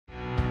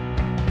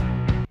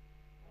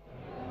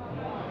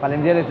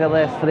Faleminderit edhe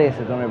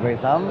stresit, unë i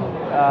bëjtam,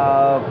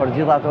 për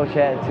gjitha ato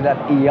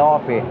cilat i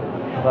japi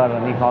për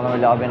një kafe me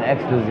Labin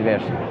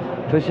ekskluzivisht.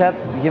 Kështu që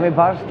jemi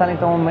bashkë tani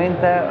këto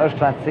momente, është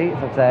kënaqësi,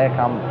 sepse e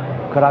kam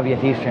Korab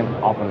Jetishin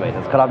afër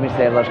vetes. Korab mirë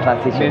se erdhe, është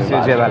kënaqësi që jemi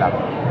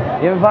bashkë.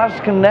 Jemi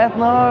bashkë në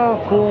netno,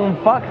 ku në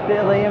fakt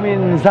edhe jemi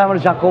në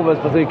zemër Gjakovës,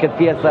 për thuj këtë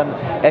pjesën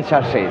e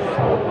qashis.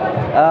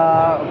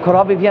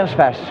 Korabi vjen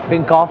shpesh,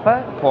 pin kafe?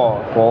 Po,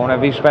 unë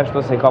e vi shpesh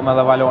të se i kam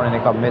edhe valonin,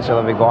 i kam meqe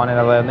edhe veganin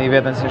edhe në i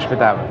vetën si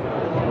shpiteve.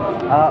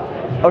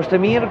 Është e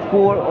mirë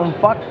kur në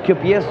fakt kjo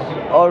pjesë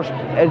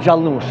është e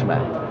gjallnushme.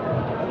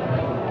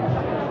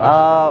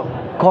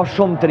 Ka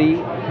shumë tri,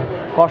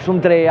 ka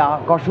shumë treja,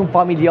 ka shumë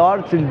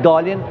familjarë që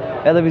dalin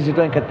edhe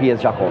vizitojnë këtë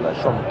pjesë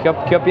Gjakovës.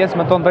 Kjo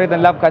pjesë me tonë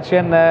drejtën lab ka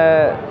qenë,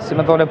 si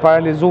me tonë, e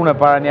paralizune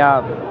para një,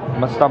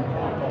 më stam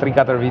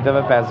 3-4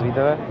 viteve, 5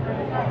 viteve,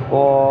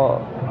 po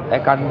e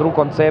kanë ndru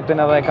konceptin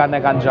edhe e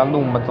kanë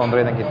gjallnu me tonë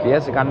drejtën këtë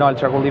pjesë, i kanë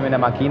nalë qarkullimin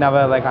e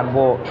makinave dhe e kanë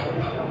bo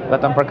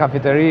vetëm për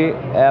kafeteri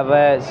edhe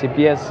si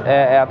pjesë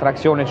e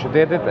atraksionit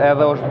qytetit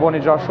edhe është bo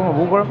një gjatë shumë e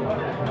bukur.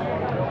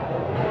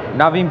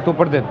 Na vim këtu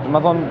për ditë, më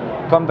thonë,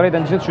 tonë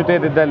drejtën gjithë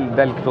qytetit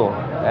del këtu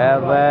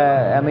edhe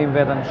e njëm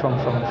vetën shumë.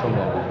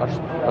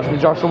 është një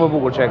gjatë shumë e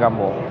bukur që e kam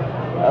bo.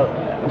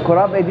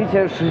 Korab e di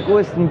që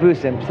shikues të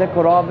mbrysin, pse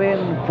Korabin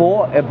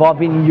po e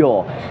babin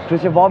jo. Kështu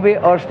që babi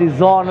është i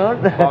zanur.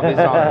 Babi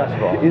zanur,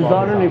 i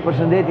zanur, një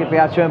përshëndetje për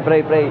ja qënë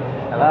prej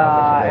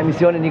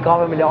emisionin Një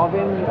Kafe me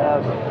Labin.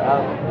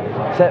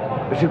 Se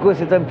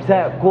shikues të tëmë pse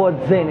ko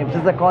të zeni,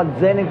 pse se ka të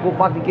zeni, ku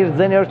faktikisht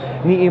zeni është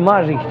një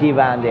imazh i këtij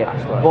vendi.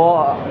 Po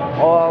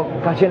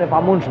ka qenë e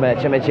pamundshme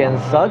që me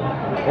qenë sot,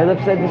 edhe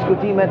pse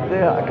diskutimet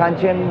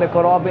kanë qenë me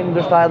Korabin,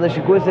 ndoshta edhe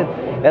shikuesit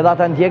edhe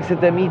ata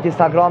ndjekësit e mi të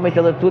Instagramit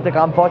edhe tu të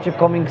kam pa që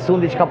komin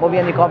kësun diçka po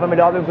vjen Një Kafe me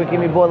Labin ku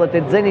kemi bo edhe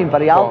të Xeni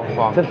Imperial,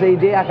 sepse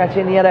ideja ka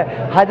qenë njëre,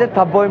 hajde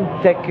ta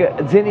bëjmë tek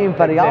Xeni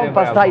Imperial,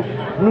 pastaj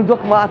nuk do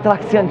më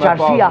atraksion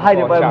qashia,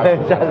 hajde bëjmë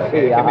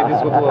qashia. Kemi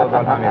diskutuar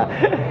edhe më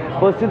mirë.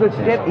 Po si do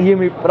qytet,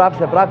 jemi prap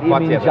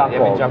jemi në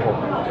Gjakovë.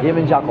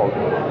 Jemi në Gjakovë.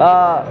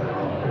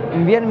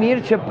 Më vjen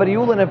mirë që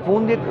periudhën e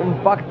fundit, në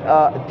fakt,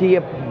 ti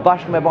je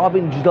bashkë me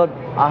babin çdo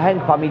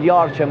aheng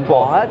familjar që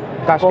mbohet,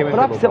 po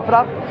prap se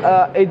prap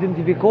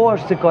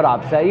identifikohesh si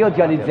Korab, se jo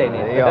djali i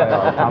Xenit. Jo,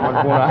 ta më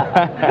puna.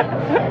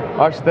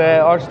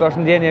 është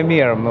ndjenje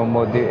mirë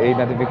më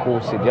identifiku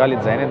si djali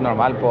i Xenit,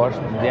 normal, po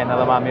është ndjenje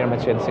edhe më mirë me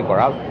qenë si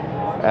Korab.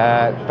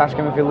 Tash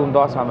kemi fillu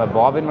ndosma me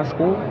babin më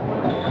shku,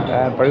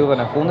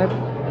 periudhën e fundit,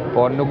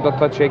 po nuk do të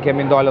thotë që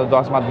kemi ndalë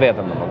dasmat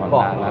vetëm,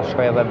 na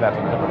shkoj edhe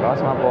vetëm në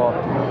dasma, po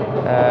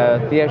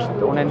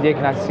thjesht unë ndjej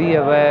kënaqësi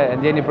edhe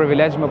ndjej një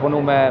privilegj me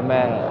punu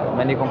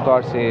me një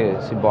kombëtar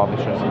si babi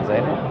që është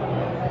Xeni.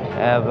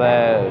 Edhe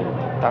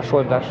ta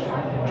shohim tash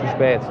që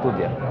shpehet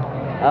studja.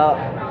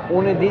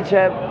 Unë e di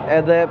që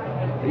edhe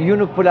ju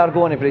nuk po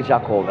largoni prej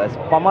Gjakovës,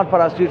 pa marrë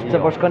parasysh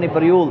se po shkoni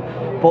për jullë,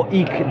 po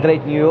ik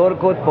drejt New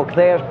Yorkut, po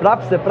kthehesh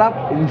prap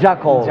në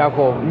Gjakovë.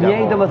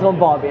 Njëjtë më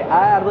thonë babi, a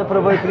erdhe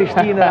provoj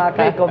Prishtinën, a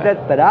krejt komplet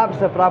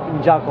prap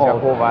në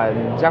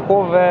Gjakovë.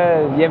 Gjakovë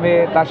jemi,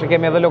 tash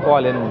kemi edhe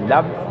lokalin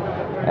Lab,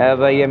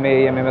 edhe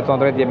jemi me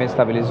tonë drejt, jemi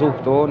stabilizu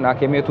këtu, na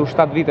kemi jetu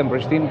 7 vite në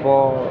Prishtinë, po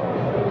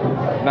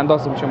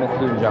mendosim që më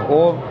kthy në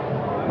Gjakovë,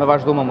 me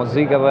vazhdu me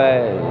muzikë edhe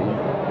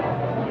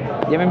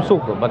jemi mësu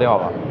këtu, bëdi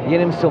hava.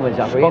 Jeni mësu me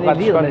Gjakovë,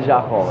 jeni lidhë me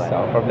Gjakovë.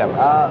 Sa, problem.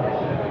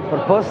 Për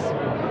pos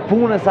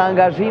punës e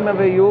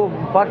angazhimeve ju,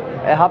 në fakt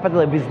e hapet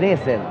edhe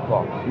biznesin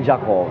në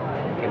Gjakovë.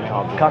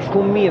 Ka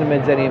shku mirë me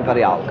Xeni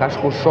Imperial. Ka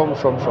shku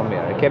shumë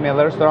mirë. Kemi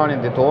edhe restoranin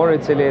ditor, i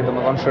cili do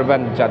më thonë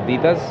shërben gjatë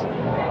ditës,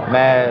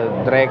 me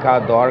dreka,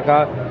 dorka.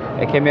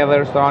 E kemi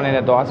edhe restoranin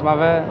e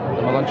dasmave,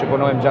 do më thonë që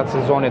punojmë gjatë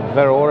sezonit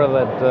veror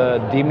edhe të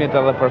dimnit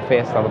edhe për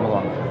festa, do më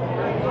thonë.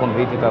 Fund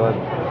vitit edhe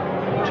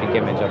që i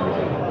kemi gjatë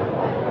vitit.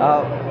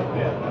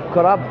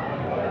 Korab,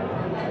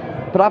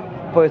 prap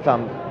po e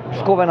thamë,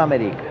 shkove në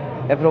Amerikë.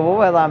 E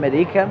provove edhe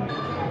Amerikën,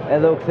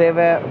 edhe u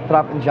ktheve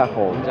prap në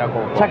Gjakovë.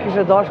 Qa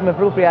kishe dash me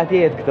pru për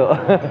atjet këtu?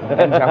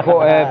 Në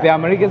Gjakovë, për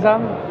Amerikën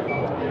thamë,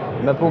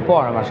 me pru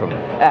parë ma shumë.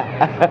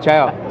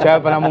 Qajo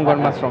për në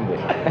mungon ma shumë di.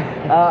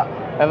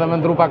 Edhe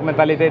me ndru pak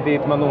mentaliteti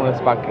të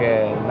mënunës pak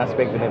në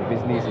aspektin e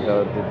biznisit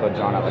dhe të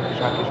gjanave.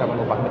 Kisha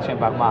mënu pak me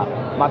qenë pak ma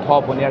të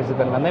hapun njerëzit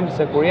e në mendim,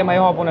 se kur jem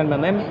ajo hapun e në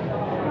mendim,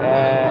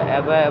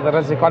 edhe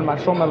rezikon ma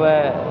shumë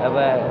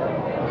edhe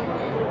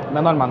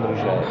menon ma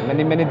ndryshe,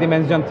 me një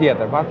dimenzion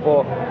tjetër, pak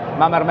po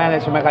ma mërmene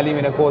që me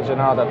kalimin e kohës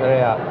gjeneratat të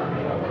reja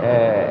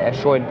e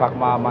shojnë pak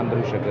ma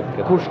ndryshe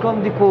këtë. Kur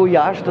shkon diku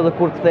jashtë dhe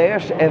kur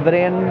kthehesh e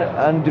vren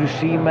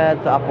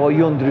ndryshimet apo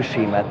jo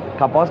ndryshimet?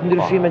 Ka pas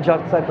ndryshime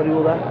gjatë kësaj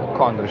periudhe?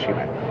 Ka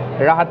ndryshime.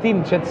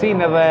 Rahatin,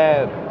 qetësinë edhe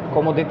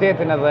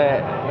komoditetin edhe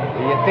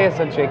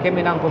jetesën që e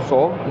kemi në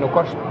Kosovë nuk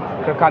është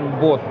kërkan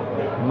botë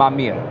ma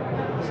mirë.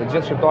 Se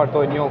gjithë shqiptarë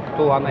tojnë jo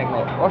këtu anë e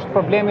këtu. Është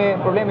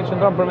problemi që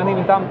ndronë për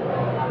mendimin tam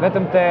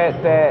vetëm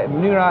të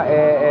mënyra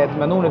e të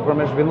menunit për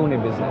me zhvillu një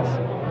biznes.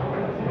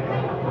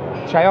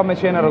 Që ajo me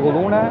qenë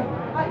rregullune,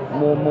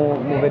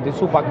 mu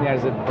vedisu pak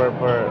njerëzit për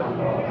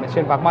me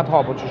qenë pak ma të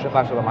hapur që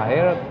thashë edhe ma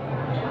herët,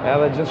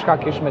 edhe gjithçka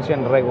kish me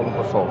qenë rregull në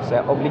Kosovë, se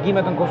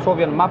obligimet në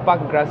Kosovë janë më pak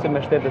në krahasim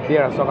me shtete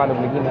tjera, sa kanë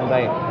obligime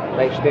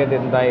ndaj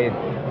shtetit, ndaj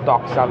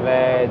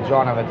taksave,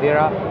 gjanave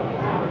tjera.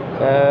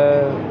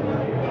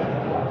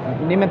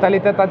 Një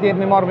mentalitet atje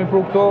mi marrë mi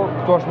pru këto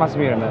është mas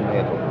mire me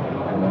jetu.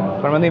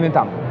 Për mendimin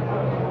tam.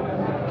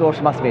 Këto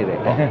është mas mire.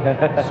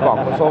 S'ka,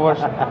 Kosovë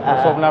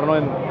në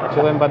arnojmë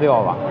qëllojmë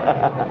Badiova.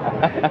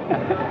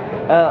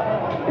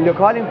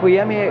 Lokalin ku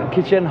jemi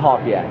ki qenë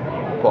hapje.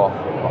 Po.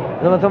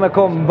 Dhe me thome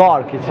ko më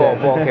barë ki qenë.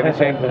 Po, kemi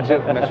qenë të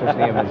gjithë me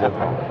shoshnie me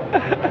gjithë.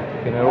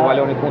 Kemi rru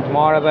balonit punë të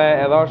marrë dhe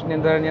edhe është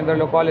një ndër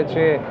lokalit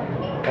që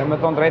me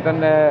thonë drejten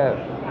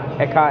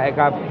e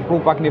ka pru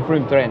pak një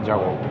frymë të rëndë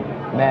Gjakova.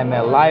 Me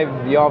live,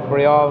 javë për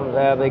javë,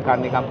 dhe i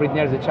kanë prit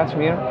njerëzit qaqë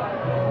mirë.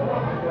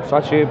 Sa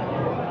që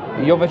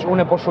jo veç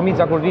une, po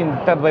shumica kur vinë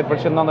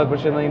 80%,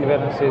 90% në një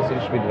vetën si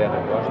në shpit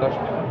vetën.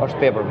 është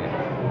tepër mirë.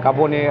 Ka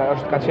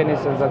qenë një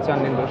senzacion,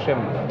 një ndryshim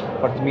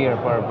për të mirë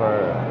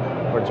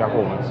për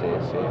Gjakovën.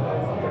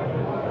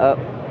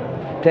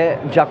 Te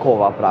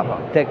Gjakova prapa,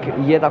 tek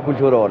jeta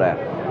kulturore.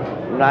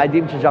 Na e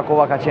dim që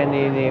Gjakova ka qenë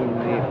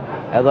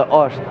edhe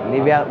është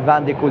një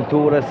vend i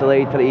kulturës edhe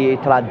i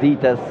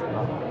traditës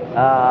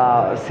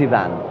si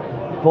vend.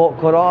 Po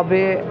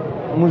Korabi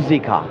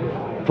muzika,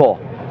 po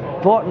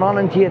në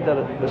anën tjetër,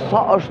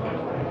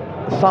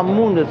 sa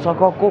mundet, sa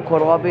ka ko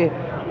Korabi,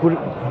 kur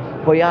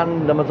po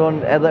janë, dhe më thonë,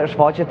 edhe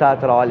shfaqje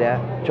teatrale,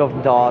 qoftë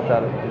në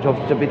teatr,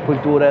 qoftë shtëpit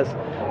kulturës,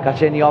 ka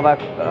qenë java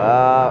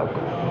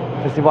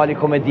festivali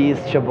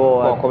komedisë që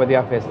bëhet. Po,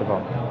 Komedia Feste, po.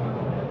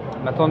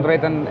 Me thonë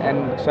drejten,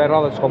 në kësaj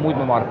radhët s'ka mujtë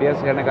me marrë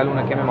pjesë, herë në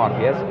kalune kemi marrë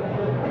pjesë.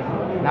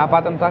 Na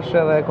patëm tash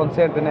edhe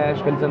koncertin e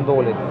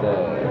Shkelzendolit,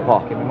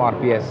 kemi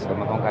marrë pjesë,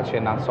 dhe me thonë ka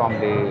qenë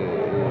ansambli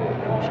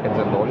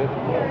Shkelzendolit.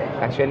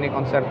 Ka qenë një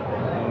koncert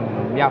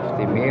mjaft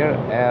i mirë,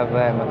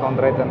 edhe me thonë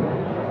drejten,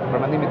 për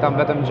mendimin tam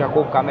vetëm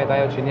Gjakov ka met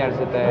ajo që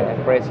njerëzit e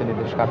presin i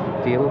diçka të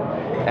tillë,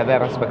 edhe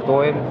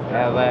respektojnë,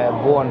 edhe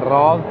buhen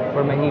radhë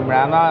për me hi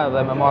mrena,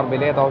 edhe me marrë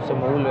bileta ose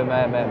me ullë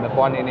me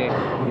pani një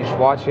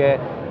shfaqje,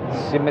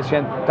 si me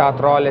qenë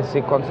teatrale,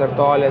 si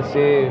koncertale,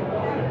 si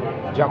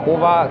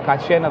Gjakova ka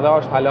qenë edhe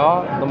është hala,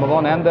 do më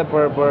dhonë ende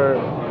për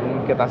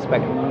këtë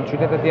aspekt. Në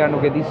qytetet tjera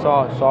nuk e di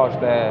sa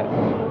është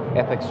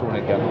e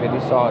theksune kjo, nuk e di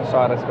sa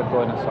e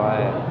respektojnë, sa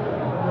e...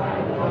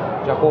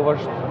 Gjakova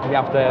është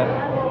mjaft e...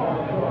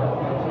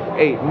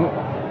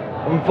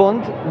 Në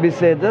fund,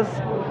 bisedës,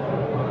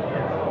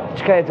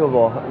 qëka e të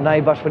bo? Na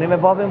i bashkëpunim me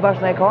babin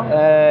bashkë na i ka?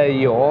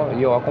 Jo,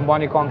 e kom ba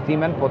një kong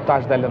timen, po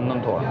tash delëm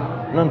nëntor.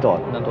 Nëntor?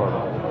 Nëntor.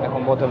 E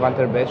kom bo të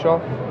Walter Beqo,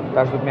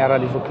 tash du të mja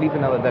realizu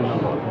klipin edhe delë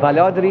nëntor.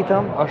 Balad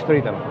ritëm? Është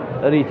ritëm.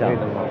 Ritëm.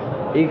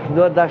 I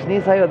këndohet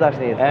dashnis ajo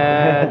dashnis?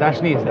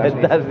 Dashnis.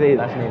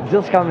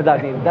 Gjithë shka me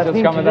dashnis? Gjithë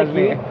shka me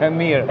dashnis?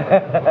 Mirë.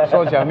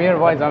 Shoqja mirë,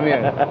 vajza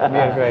mirë.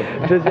 Mirë krejt.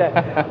 Që që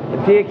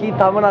ti e ki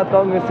ta mëna të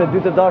kongën se dy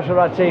të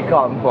dashura që i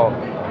kam. Po,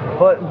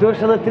 du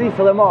është edhe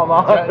trisë edhe mama.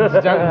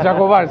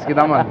 Gjakovarski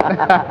ta mënë.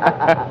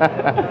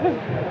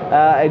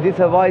 E di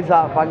se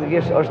vajza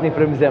faktikisht është një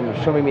frymëzim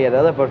shumë i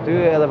mirë edhe për ty,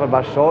 edhe për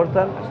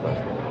bashkëshortën.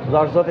 Dhe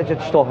është zote që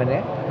të shtoheni.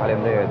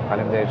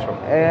 Faleminderit shumë.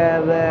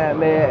 Edhe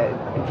me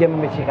t'jemi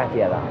me qika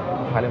tjera.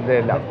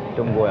 Faleminderit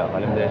të mgoja,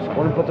 faleminderit shumë.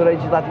 Unë përturej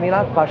gjithat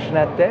mirat, pa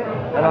shnete,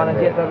 në anën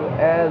tjetër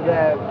edhe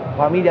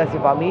familja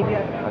si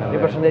familje,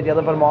 një përshëndetje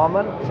edhe për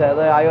mamën, se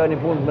edhe ajo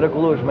një punë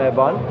mrekullueshme e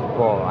bën,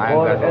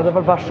 edhe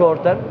për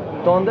bashkëshortën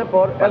tonde,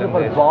 por edhe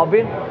për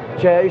babin,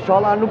 që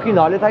inshallah nuk i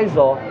nalet a i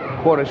zo.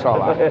 Por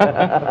inshallah.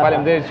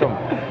 Faleminderit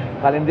shumë.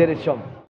 Faleminderit shumë.